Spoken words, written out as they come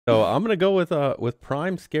So I'm gonna go with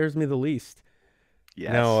Prime scares me the least.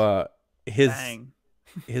 Yes. Now his Dang.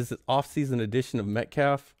 his offseason addition of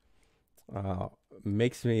Metcalf uh,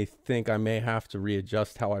 makes me think I may have to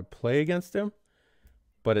readjust how I play against him.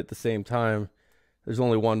 But at the same time, there's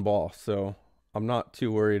only one ball, so I'm not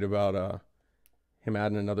too worried about him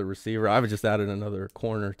adding another receiver. I've just added another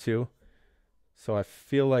corner too. So I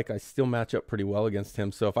feel like I still match up pretty well against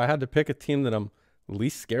him. So if I had to pick a team that I'm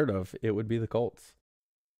least scared of, it would be the Colts.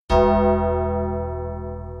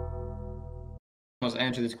 Almost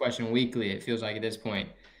answer this question weekly, it feels like at this point.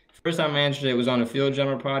 First time I answered it was on a Field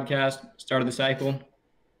General podcast, start of the cycle.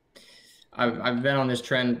 I've been on this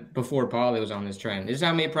trend before Paulie was on this trend. This is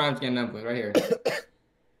how many primes getting up with right here.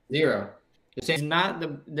 0. He's not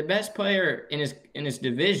the best player in his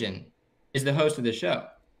division is the host of the show.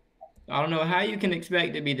 I don't know how you can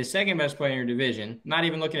expect to be the second best player in your division, not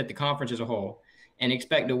even looking at the conference as a whole, and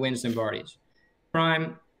expect to win some parties.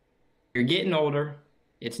 Prime, you're getting older.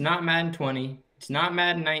 It's not Madden 20. It's not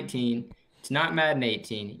Madden 19. It's not Madden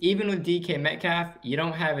 18. Even with DK Metcalf, you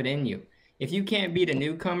don't have it in you. If you can't beat a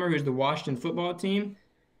newcomer who's the Washington football team,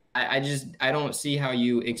 I don't see how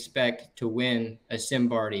you expect to win a sim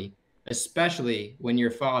party, especially when your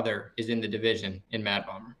father is in the division in Mad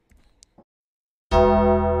Bomber.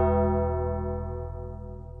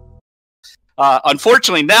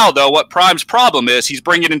 Unfortunately now, though, what Prime's problem is he's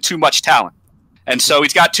bringing in too much talent. And so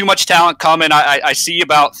he's got too much talent coming. I see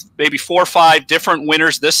about maybe 4 or 5 different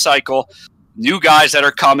winners this cycle, new guys that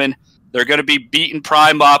are coming. They're going to be beating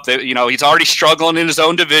Prime up. He's already struggling in his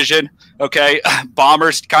own division. Okay,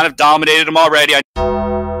 Bombers kind of dominated him already.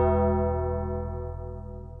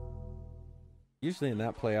 Usually in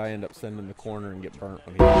that play, I end up sending the corner and get burnt.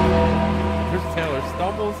 Here's Taylor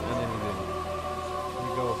stumbles and then he didn't. Here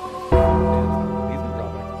we go. He's gonna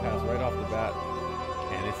drop back the pass right off the bat,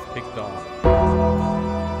 and it's picked off.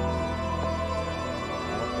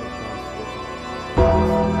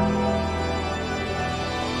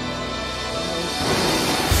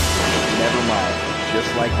 Never mind.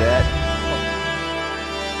 Just like that.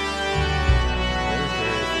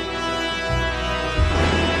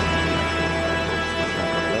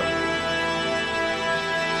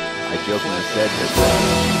 I jokingly said that.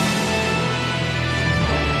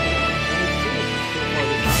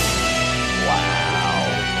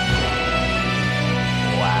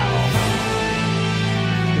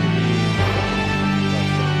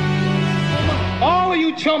 All of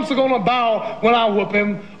you chumps are gonna bow when I whoop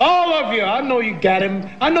him. All of you. I know you got him.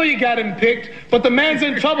 I know you got him picked, but the man's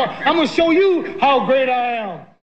in trouble. I'm gonna show you how great I am.